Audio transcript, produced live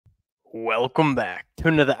Welcome back to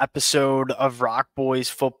another episode of Rock Boys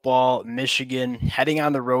Football. Michigan heading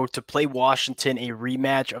on the road to play Washington, a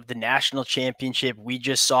rematch of the national championship we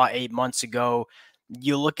just saw 8 months ago.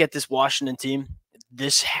 You look at this Washington team,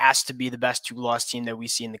 this has to be the best two-loss team that we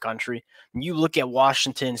see in the country. You look at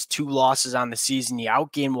Washington's two losses on the season, you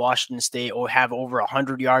outgain Washington State or have over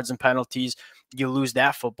 100 yards and penalties, you lose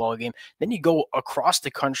that football game. Then you go across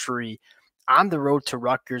the country on the road to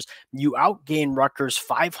Rutgers. You outgain Rutgers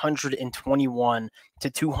 521 to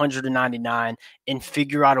 299 and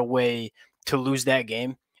figure out a way to lose that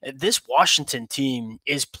game. This Washington team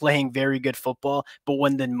is playing very good football, but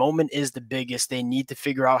when the moment is the biggest, they need to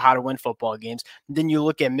figure out how to win football games. Then you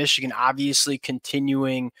look at Michigan, obviously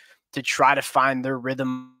continuing to try to find their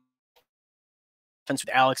rhythm with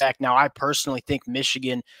Alex Mack. Now, I personally think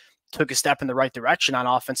Michigan took a step in the right direction on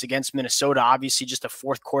offense against Minnesota. Obviously, just a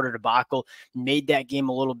fourth quarter debacle made that game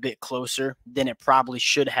a little bit closer than it probably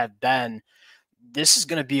should have been. This is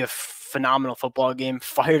going to be a phenomenal football game.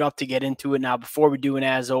 Fired up to get into it. Now, before we do, and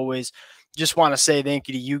as always, just want to say thank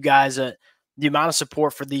you to you guys. The amount of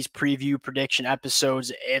support for these preview prediction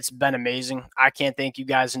episodes, it's been amazing. I can't thank you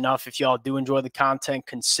guys enough. If y'all do enjoy the content,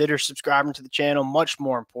 consider subscribing to the channel. Much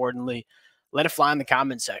more importantly, let it fly in the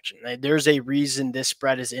comment section. There's a reason this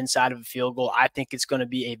spread is inside of a field goal. I think it's going to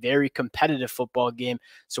be a very competitive football game.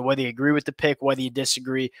 So whether you agree with the pick, whether you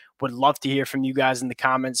disagree, would love to hear from you guys in the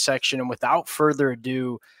comments section. And without further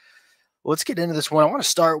ado, let's get into this one. I want to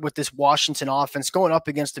start with this Washington offense going up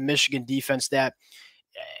against the Michigan defense that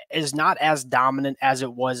is not as dominant as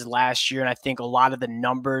it was last year. And I think a lot of the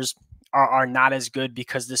numbers are not as good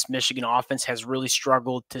because this Michigan offense has really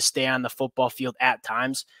struggled to stay on the football field at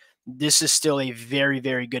times. This is still a very,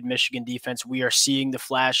 very good Michigan defense. We are seeing the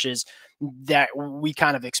flashes that we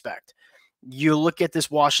kind of expect. You look at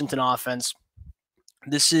this Washington offense,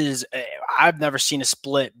 I've never seen a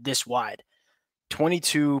split this wide.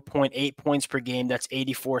 22.8 points per game. That's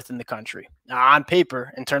 84th in the country. Now, on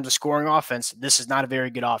paper, in terms of scoring offense, this is not a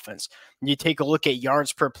very good offense. You take a look at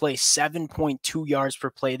yards per play, 7.2 yards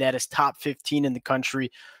per play. That is top 15 in the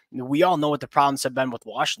country. We all know what the problems have been with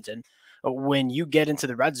Washington. When you get into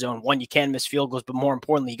the red zone, one, you can't miss field goals, but more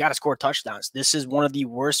importantly, you got to score touchdowns. This is one of the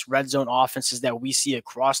worst red zone offenses that we see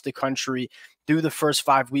across the country through the first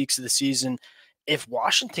 5 weeks of the season. If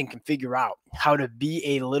Washington can figure out how to be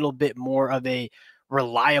a little bit more of a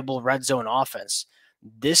reliable red zone offense,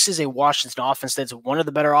 this is a Washington offense that's one of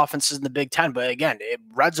the better offenses in the Big Ten. But again,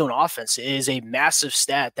 red zone offense is a massive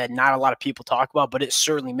stat that not a lot of people talk about, but it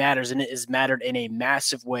certainly matters, and it has mattered in a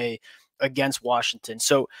massive way against Washington.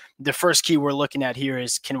 So the first key we're looking at here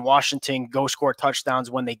is, can Washington go score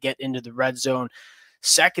touchdowns when they get into the red zone?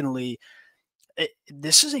 Secondly,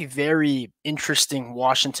 this is a very interesting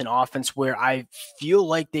Washington offense where I feel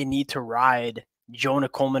like they need to ride Jonah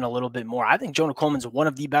Coleman a little bit more. I think Jonah Coleman's one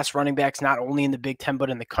of the best running backs, not only in the Big Ten,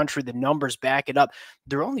 but in the country. The numbers back it up.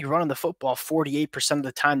 They're only running the football 48% of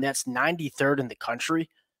the time. That's 93rd in the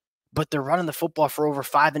country. But they're running the football for over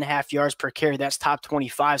 5.5 yards per carry. That's top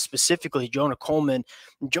 25, specifically Jonah Coleman.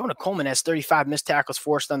 Jonah Coleman has 35 missed tackles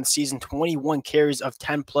forced on the season, 21 carries of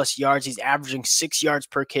 10-plus yards. He's averaging 6 yards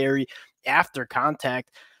per carry after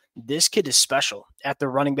contact. This kid is special at the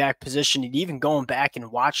running back position. And even going back and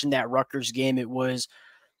watching that Rutgers game, it was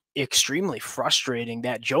extremely frustrating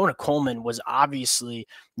that Jonah Coleman was obviously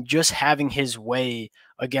just having his way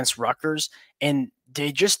against Rutgers, and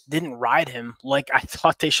they just didn't ride him like I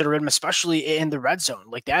thought they should have ridden him, especially in the red zone.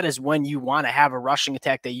 Like, that is when you want to have a rushing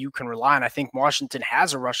attack that you can rely on. I think Washington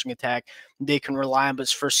has a rushing attack they can rely on, but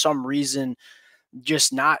for some reason,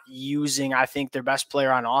 just not using, I think, their best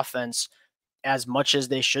player on offense as much as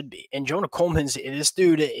they should be. And Jonah Coleman's, this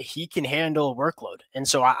dude, he can handle a workload. And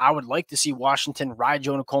so I would like to see Washington ride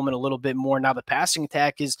Jonah Coleman a little bit more. Now, the passing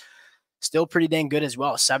attack is still pretty dang good as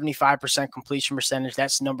well. 75% completion percentage.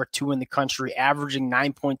 That's number 2 in the country, averaging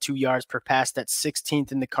 9.2 yards per pass. That's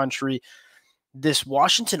 16th in the country. This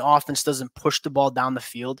Washington offense doesn't push the ball down the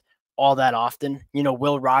field all that often. You know,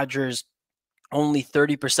 Will Rogers, only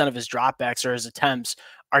 30% of his dropbacks or his attempts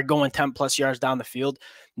are going 10-plus yards down the field.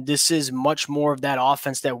 This is much more of that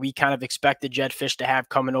offense that we kind of expected Jedd Fisch to have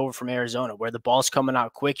coming over from Arizona, where the ball's coming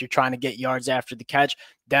out quick. You're trying to get yards after the catch.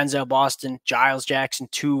 Denzel Boston, Giles Jackson,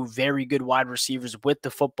 2 very good wide receivers with the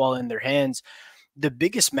football in their hands. The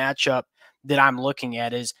biggest matchup that I'm looking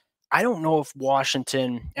at is, I don't know if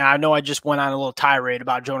Washington, and I know I just went on a little tirade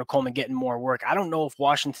about Jonah Coleman getting more work. I don't know if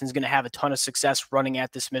Washington's going to have a ton of success running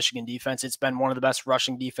at this Michigan defense. It's been one of the best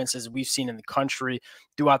rushing defenses we've seen in the country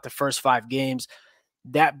throughout the first 5 games.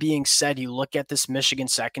 That being said, you look at this Michigan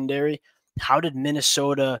secondary. How did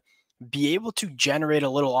Minnesota be able to generate a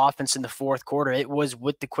little offense in the fourth quarter. It was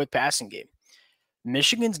with the quick passing game.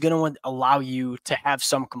 Michigan's going to allow you to have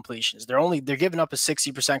some completions. They're giving up a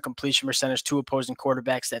 60% completion percentage to opposing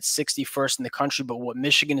quarterbacks. That's 61st in the country. But what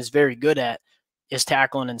Michigan is very good at is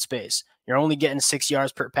tackling in space. You're only getting 6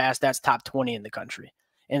 yards per pass. That's top 20 in the country.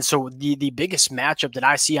 And so the biggest matchup that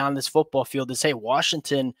I see on this football field is, hey,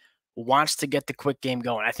 Washington wants to get the quick game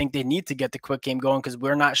going. I think they need to get the quick game going because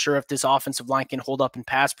we're not sure if this offensive line can hold up in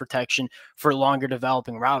pass protection for longer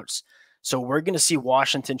developing routes. So we're going to see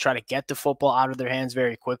Washington try to get the football out of their hands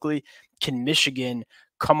very quickly. Can Michigan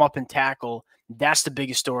come up and tackle? That's the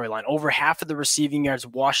biggest storyline. Over half of the receiving yards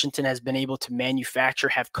Washington has been able to manufacture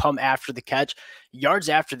have come after the catch. Yards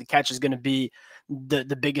after the catch is going to be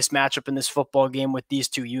the biggest matchup in this football game with these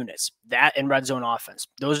two units. That and red zone offense.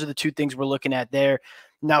 Those are the two things we're looking at there.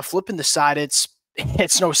 Now, flipping the side,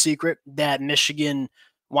 it's no secret that Michigan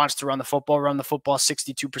wants to run the football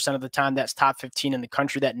 62% of the time. That's top 15 in the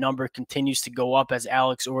country. That number continues to go up as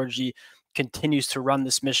Alex Orji continues to run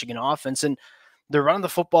this Michigan offense. And they're running the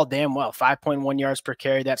football damn well. 5.1 yards per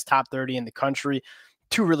carry. That's top 30 in the country.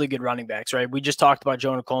 Two really good running backs, right? We just talked about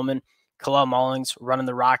Jonah Coleman. Kalel Mullings running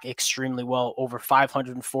the rock extremely well. Over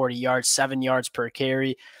 540 yards, 7 yards per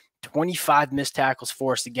carry. 25 missed tackles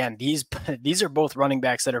forced. Again, these are both running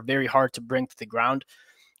backs that are very hard to bring to the ground.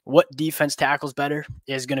 What defense tackles better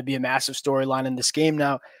is going to be a massive storyline in this game.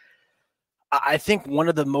 Now, I think one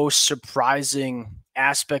of the most surprising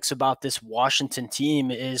aspects about this Washington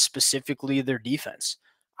team is specifically their defense.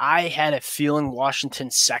 I had a feeling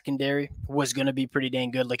Washington's secondary was going to be pretty dang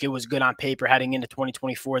good. Like, it was good on paper heading into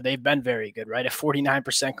 2024. They've been very good, right? A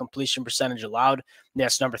 49% completion percentage allowed.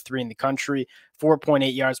 That's number 3 in the country.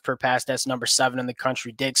 4.8 yards per pass. That's number 7 in the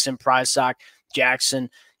country. Dixon, Prysock, Jackson.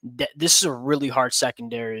 This is a really hard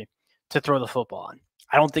secondary to throw the football on.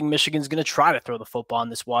 I don't think Michigan's going to try to throw the football on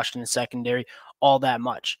this Washington secondary all that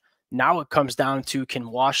much. Now it comes down to, can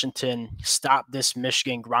Washington stop this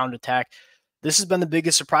Michigan ground attack? This has been the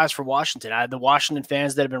biggest surprise for Washington. The Washington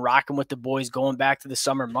fans that have been rocking with the boys going back to the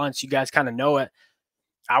summer months, you guys kind of know it.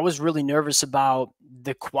 I was really nervous about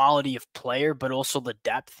the quality of player, but also the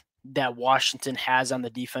depth that Washington has on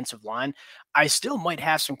the defensive line. I still might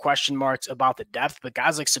have some question marks about the depth, but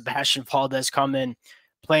guys like Sebastian Valdez come in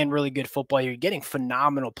playing really good football. You're getting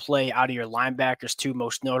phenomenal play out of your linebackers too,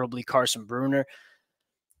 most notably Carson Bruner.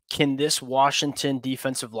 Can this Washington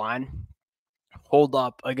defensive line hold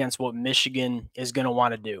up against what Michigan is going to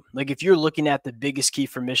want to do? Like, if you're looking at the biggest key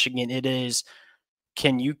for Michigan, it is,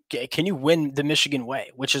 can you win the Michigan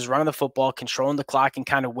way, which is running the football, controlling the clock, and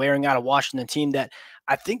kind of wearing out a Washington team that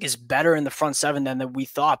I think is better in the front seven than we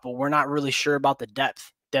thought, but we're not really sure about the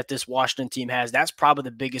depth that this Washington team has. That's probably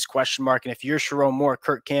the biggest question mark. And if you're Sherrone Moore,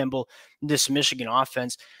 Kurt Campbell, this Michigan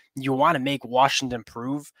offense, you want to make Washington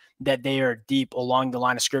prove that they are deep along the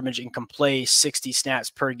line of scrimmage and can play 60 snaps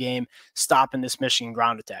per game, stopping this Michigan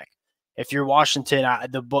ground attack. If you're Washington,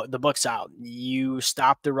 the book's out. You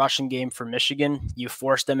stop the rushing game for Michigan. You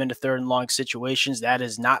force them into third and long situations. That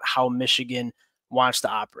is not how Michigan wants to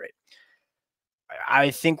operate.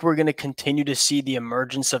 I think we're going to continue to see the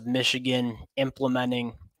emergence of Michigan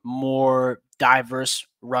implementing more diverse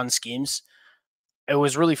run schemes. It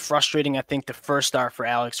was really frustrating, I think, the first start for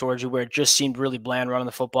Alex Orji, where it just seemed really bland running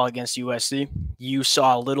the football against USC. You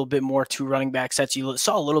saw a little bit more two running back sets. You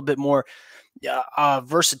saw a little bit more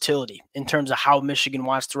versatility in terms of how Michigan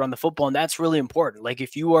wants to run the football, and that's really important. Like,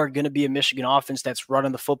 if you are going to be a Michigan offense that's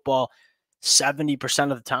running the football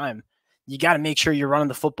 70% of the time, you got to make sure you're running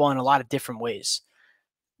the football in a lot of different ways.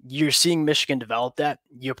 You're seeing Michigan develop that.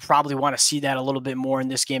 You probably want to see that a little bit more in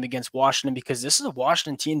this game against Washington, because this is a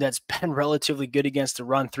Washington team that's been relatively good against the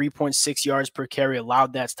run. 3.6 yards per carry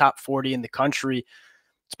allowed. That's top 40 in the country.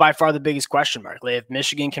 It's by far the biggest question mark. Like, if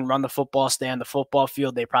Michigan can run the football, stay on the football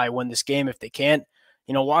field, they probably win this game. If they can't,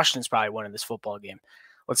 Washington's probably winning this football game.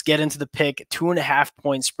 Let's get into the pick. 2.5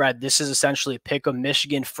 point spread. This is essentially a pick of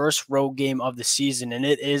Michigan first road game of the season, and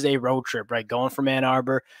it is a road trip, right? Going from Ann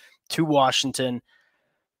Arbor to Washington.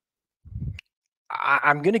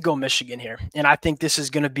 I'm going to go Michigan here, and I think this is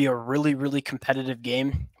going to be a really, really competitive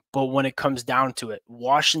game. But when it comes down to it,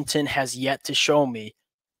 Washington has yet to show me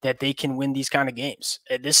that they can win these kind of games.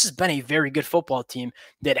 This has been a very good football team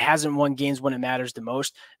that hasn't won games when it matters the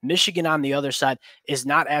most. Michigan, on the other side, is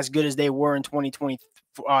not as good as they were in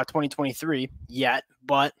 2023 yet,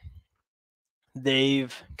 but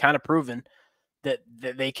they've kind of proven that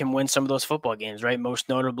they can win some of those football games, right? Most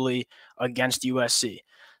notably against USC.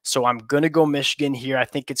 So I'm going to go Michigan here. I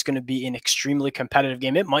think it's going to be an extremely competitive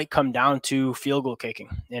game. It might come down to field goal kicking.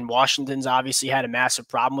 And Washington's obviously had a massive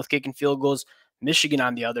problem with kicking field goals. Michigan,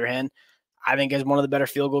 on the other hand, I think is one of the better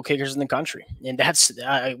field goal kickers in the country. And that's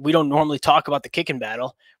we don't normally talk about the kicking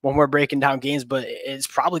battle when we're breaking down games, but it's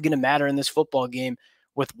probably going to matter in this football game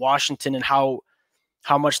with Washington and how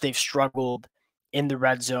much they've struggled in the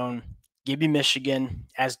red zone. Give me Michigan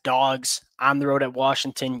as dogs on the road at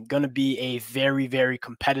Washington. Going to be a very, very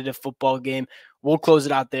competitive football game. We'll close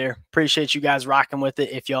it out there. Appreciate you guys rocking with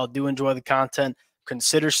it. If y'all do enjoy the content,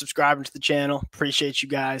 consider subscribing to the channel. Appreciate you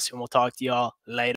guys, and we'll talk to y'all later.